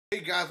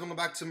guys, welcome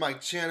back to my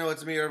channel.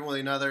 It's me, Irvin, with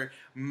another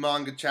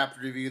manga chapter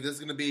review. This is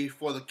going to be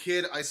For the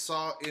Kid I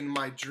Saw in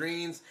My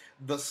Dreams,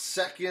 the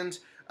second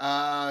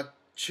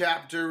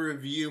chapter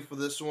review for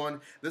this one.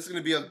 This is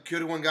going to be a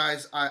good one,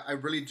 guys. I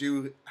really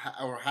do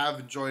have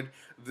enjoyed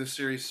this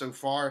series so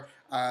far.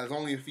 There's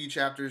only a few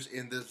chapters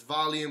in this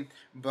volume,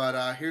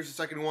 but here's the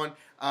second one.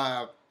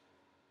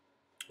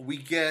 We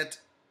get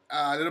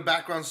a little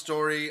background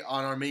story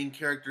on our main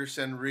character,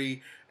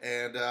 Senri,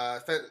 and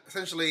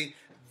essentially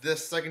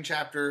this second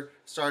chapter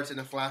starts in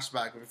a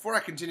flashback. But before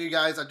I continue,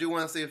 guys, I do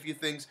want to say a few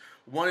things.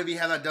 One, if you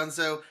have not done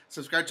so,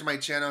 subscribe to my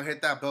channel,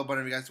 hit that bell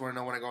button if you guys want to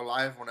know when I go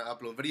live, when I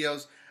upload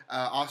videos.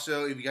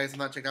 Also, if you guys have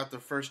not checked out the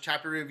first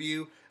chapter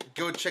review,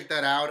 go check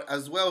that out,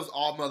 as well as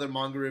all my other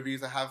manga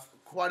reviews. I have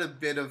quite a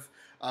bit of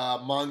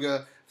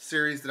manga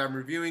series that I'm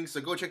reviewing, so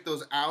go check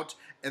those out.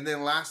 And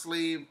then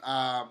lastly,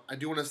 I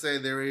do want to say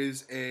there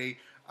is a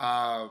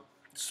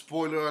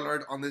spoiler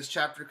alert on this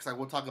chapter because I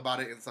will talk about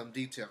it in some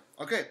detail.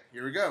 Okay,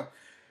 here we go.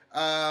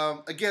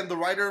 Again, the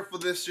writer for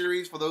this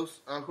series, for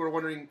those who are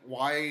wondering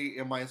why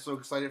am I so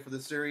excited for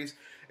this series,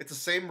 it's the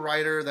same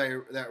writer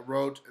that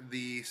wrote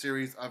the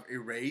series of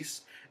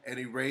Erased, and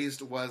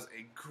Erased was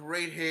a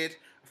great hit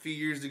a few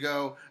years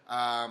ago.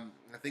 I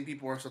think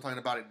people are still talking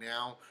about it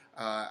now,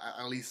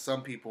 at least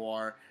some people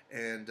are,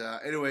 and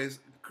anyways,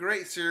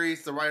 great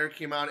series. The writer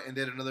came out and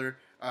did another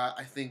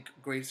I think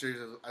great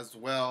series as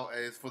well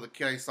as For the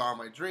Kid I Saw in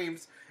My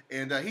Dreams,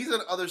 and he's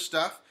done other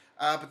stuff.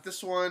 But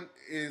this one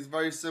is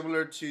very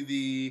similar to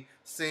the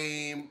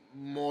same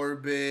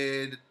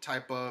morbid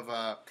type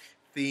of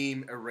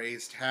theme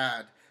Erased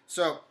had.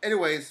 So,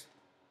 anyways,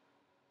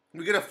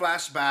 we get a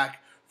flashback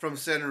from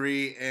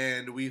Senri,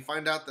 and we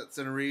find out that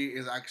Senri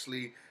is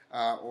actually,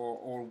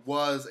 or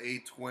was a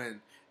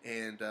twin.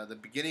 And the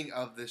beginning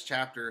of this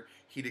chapter,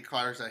 he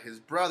declares that his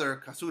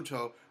brother,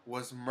 Kasuto,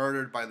 was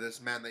murdered by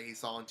this man that he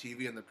saw on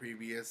TV in the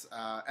previous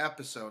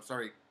episode.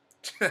 Sorry,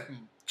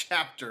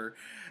 chapter.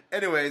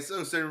 Anyway,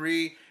 so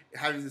Senri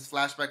having this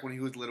flashback when he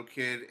was a little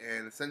kid,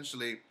 and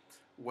essentially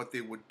what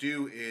they would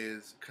do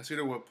is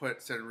Kasuto would put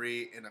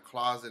Senri in a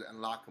closet and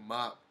lock him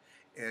up,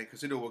 and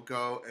Kasuto would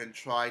go and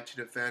try to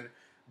defend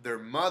their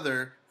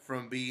mother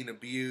from being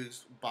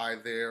abused by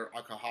their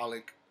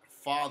alcoholic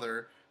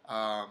father,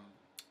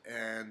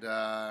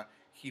 and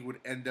he would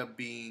end up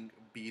being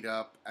beat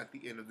up at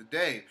the end of the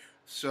day.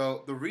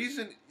 So the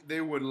reason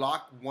they would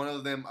lock one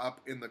of them up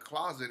in the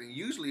closet, and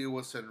usually it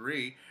was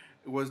Senri,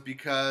 it was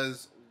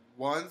because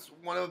once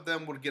one of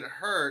them would get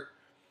hurt,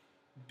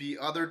 the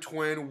other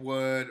twin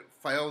would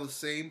feel the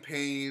same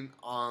pain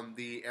on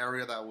the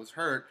area that was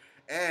hurt,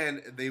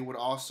 and they would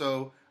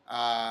also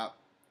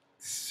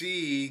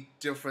see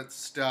different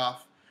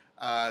stuff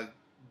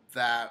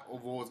that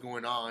of what was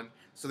going on.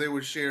 So they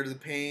would share the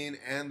pain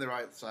and the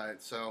right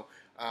side. So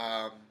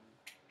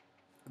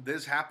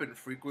this happened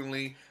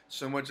frequently,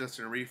 so much that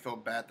Senri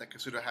felt bad that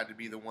Kasuto had to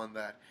be the one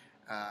that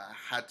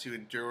had to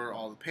endure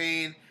all the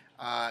pain.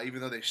 Even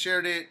though they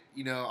shared it,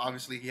 you know,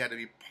 obviously he had to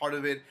be part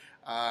of it.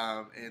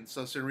 And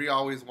so Senri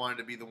always wanted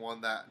to be the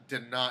one that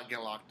did not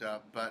get locked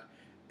up. But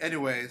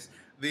anyways,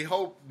 the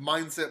whole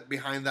mindset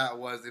behind that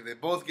was if they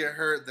both get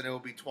hurt, then it will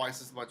be twice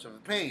as much of a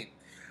pain.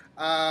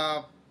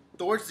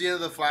 Towards the end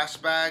of the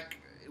flashback,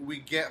 we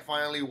get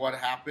finally what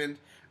happened.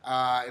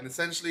 And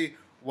essentially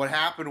what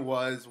happened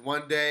was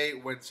one day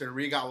when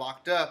Senri got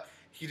locked up,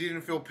 he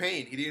didn't feel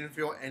pain. He didn't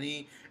feel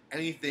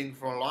anything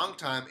for a long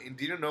time and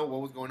didn't know what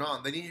was going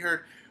on. Then he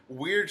heard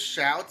weird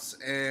shouts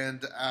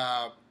and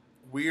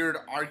weird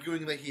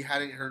arguing that he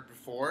hadn't heard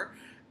before,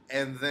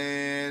 and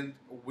then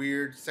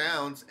weird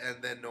sounds, and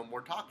then no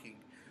more talking.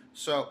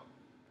 So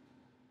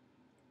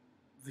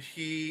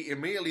he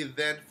immediately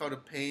then felt a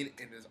pain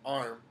in his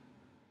arm,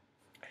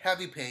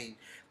 heavy pain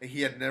that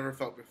he had never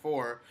felt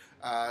before,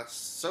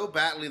 so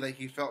badly that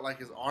he felt like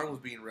his arm was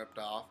being ripped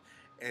off,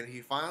 and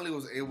he finally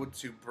was able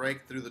to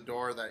break through the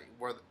door that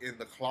were in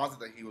the closet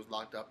that he was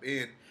locked up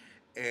in,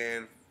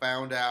 and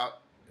found out,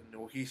 you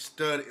know, he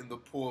stood in the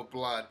pool of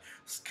blood.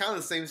 It's kind of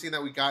the same scene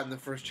that we got in the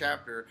first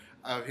chapter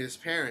of his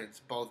parents,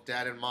 both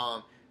dad and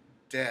mom,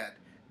 dead.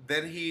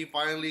 Then he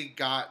finally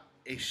got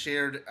a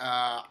shared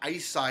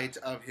eyesight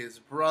of his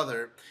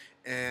brother,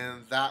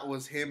 and that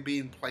was him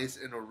being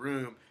placed in a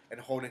room and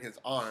holding his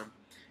arm.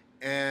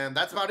 And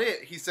that's about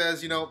it. He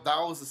says, you know, that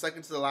was the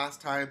second to the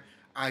last time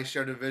I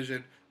shared a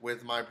vision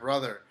with my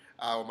brother,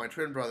 my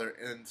twin brother.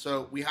 And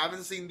so we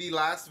haven't seen the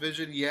last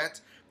vision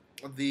yet.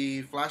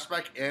 The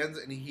flashback ends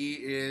and he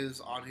is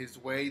on his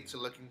way to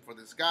looking for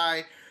this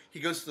guy. He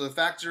goes to the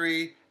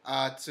factory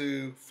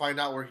to find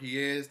out where he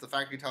is. The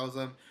factory tells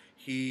him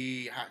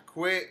he had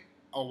quit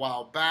a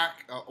while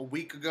back, a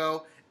week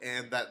ago,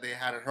 and that they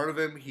hadn't heard of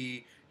him.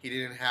 He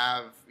didn't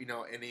have, you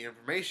know, any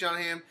information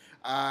on him.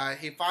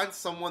 He finds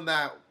someone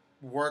that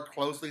worked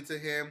closely to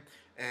him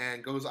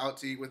and goes out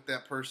to eat with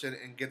that person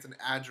and gets an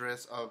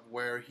address of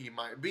where he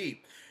might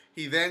be.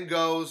 He then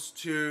goes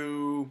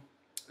to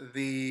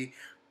the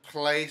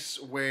place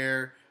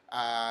where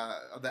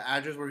the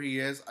address where he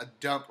is, a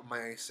dump,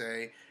 may I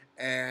say,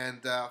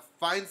 and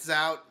finds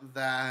out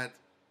that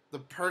the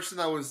person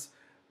that was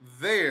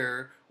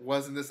there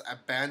was in this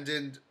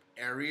abandoned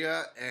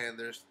area, and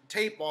there's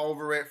tape all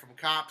over it from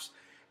cops,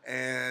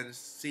 and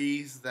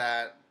sees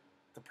that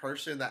the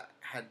person that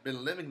had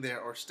been living there,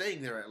 or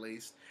staying there at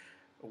least,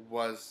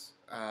 was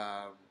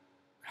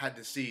had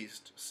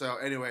deceased. So,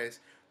 anyways,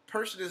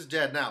 person is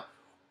dead. Now,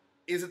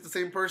 is it the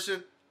same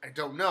person? I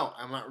don't know.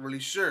 I'm not really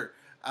sure.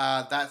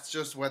 That's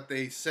just what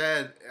they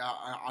said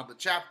on the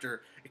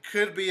chapter. It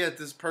could be that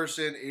this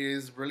person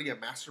is really a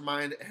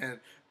mastermind and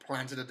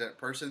planted a dead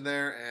person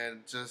there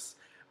and just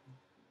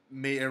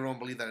made everyone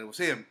believe that it was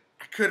him.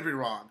 I could be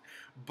wrong.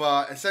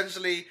 But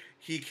essentially,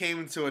 he came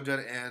into a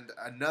dead end,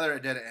 another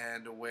dead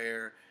end,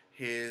 where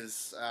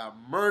his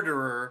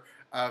murderer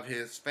of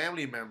his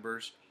family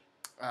members,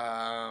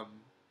 um,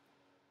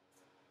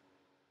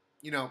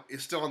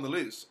 is still on the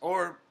loose.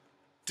 Or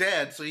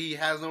dead, so he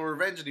has no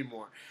revenge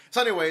anymore.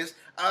 So, anyways,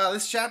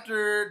 this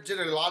chapter did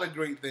a lot of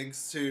great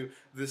things to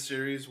this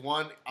series.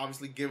 One,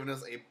 obviously giving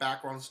us a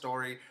background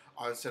story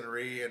on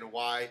Senri and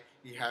why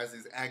he has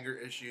these anger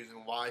issues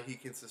and why he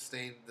can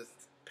sustain this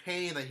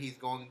pain that he's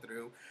going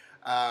through,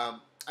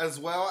 as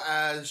well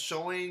as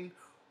showing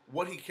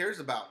what he cares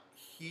about.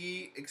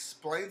 He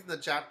explains in the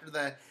chapter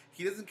that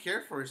he doesn't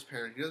care for his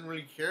parents. He doesn't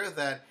really care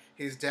that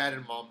his dad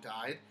and mom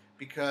died,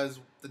 because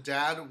the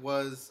dad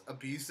was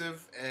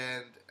abusive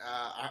and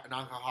an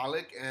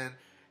alcoholic, and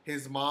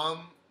his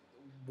mom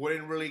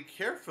wouldn't really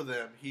care for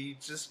them. She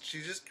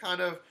just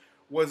kind of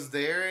was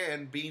there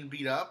and being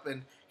beat up,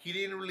 and he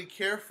didn't really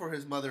care for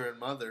his mother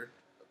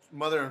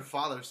and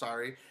father.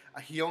 Sorry,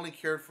 he only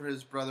cared for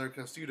his brother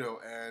Kastudo,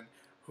 and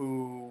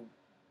who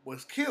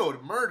was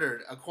killed,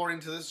 murdered, according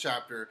to this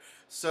chapter.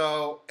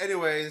 So,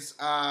 anyways,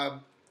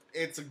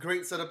 it's a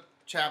great setup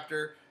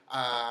chapter.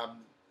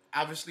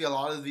 Obviously, a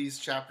lot of these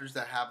chapters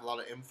that have a lot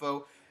of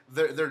info,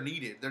 they're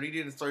needed. They're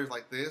needed in stories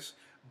like this,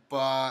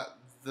 but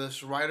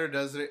this writer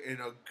does it in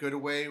a good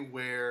way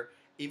where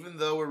even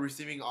though we're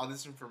receiving all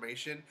this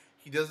information,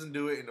 he doesn't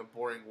do it in a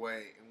boring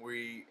way, and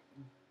we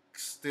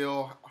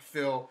still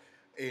feel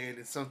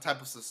in some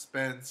type of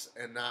suspense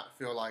and not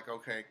feel like,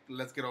 okay,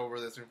 let's get over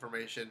this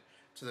information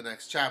to the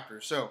next chapter.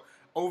 So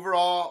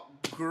overall,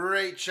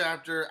 great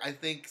chapter. I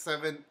think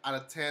 7 out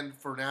of 10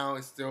 for now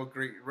is still a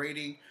great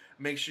rating.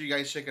 Make sure you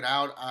guys check it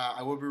out.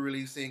 I will be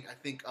releasing, I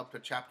think, up to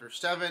chapter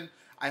 7.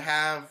 I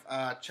have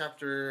I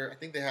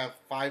think they have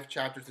 5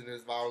 chapters in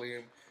this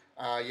volume.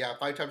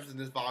 5 chapters in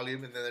this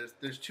volume, and then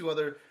there's 2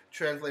 other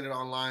translated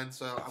online.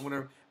 So I'm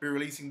gonna be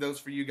releasing those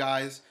for you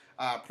guys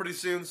pretty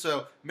soon.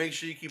 So make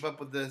sure you keep up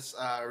with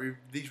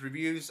these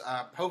reviews.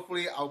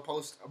 Hopefully, I'll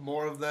post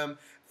more of them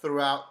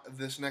throughout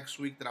this next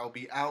week that I'll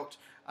be out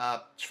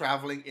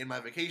traveling in my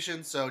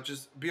vacation. So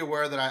just be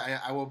aware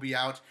that I will be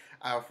out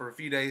for a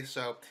few days.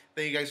 So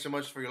thank you guys so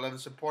much for your love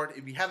and support.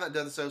 If you haven't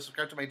done so,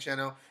 subscribe to my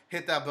channel.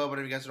 Hit that bell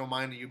button if you guys don't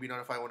mind, and you'll be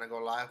notified when I go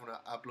live, when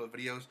I upload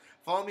videos.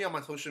 Follow me on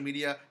my social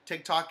media.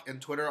 TikTok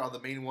and Twitter are the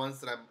main ones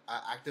that I'm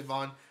active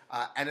on.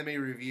 Anime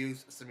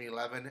Reviews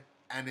 711.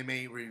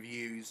 Anime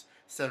Reviews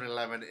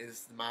 711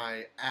 is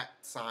my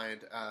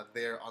 @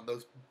 there on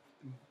those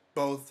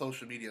both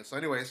social media. So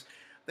anyways,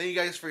 thank you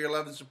guys for your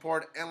love and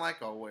support, and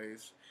like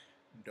always,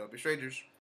 don't be strangers.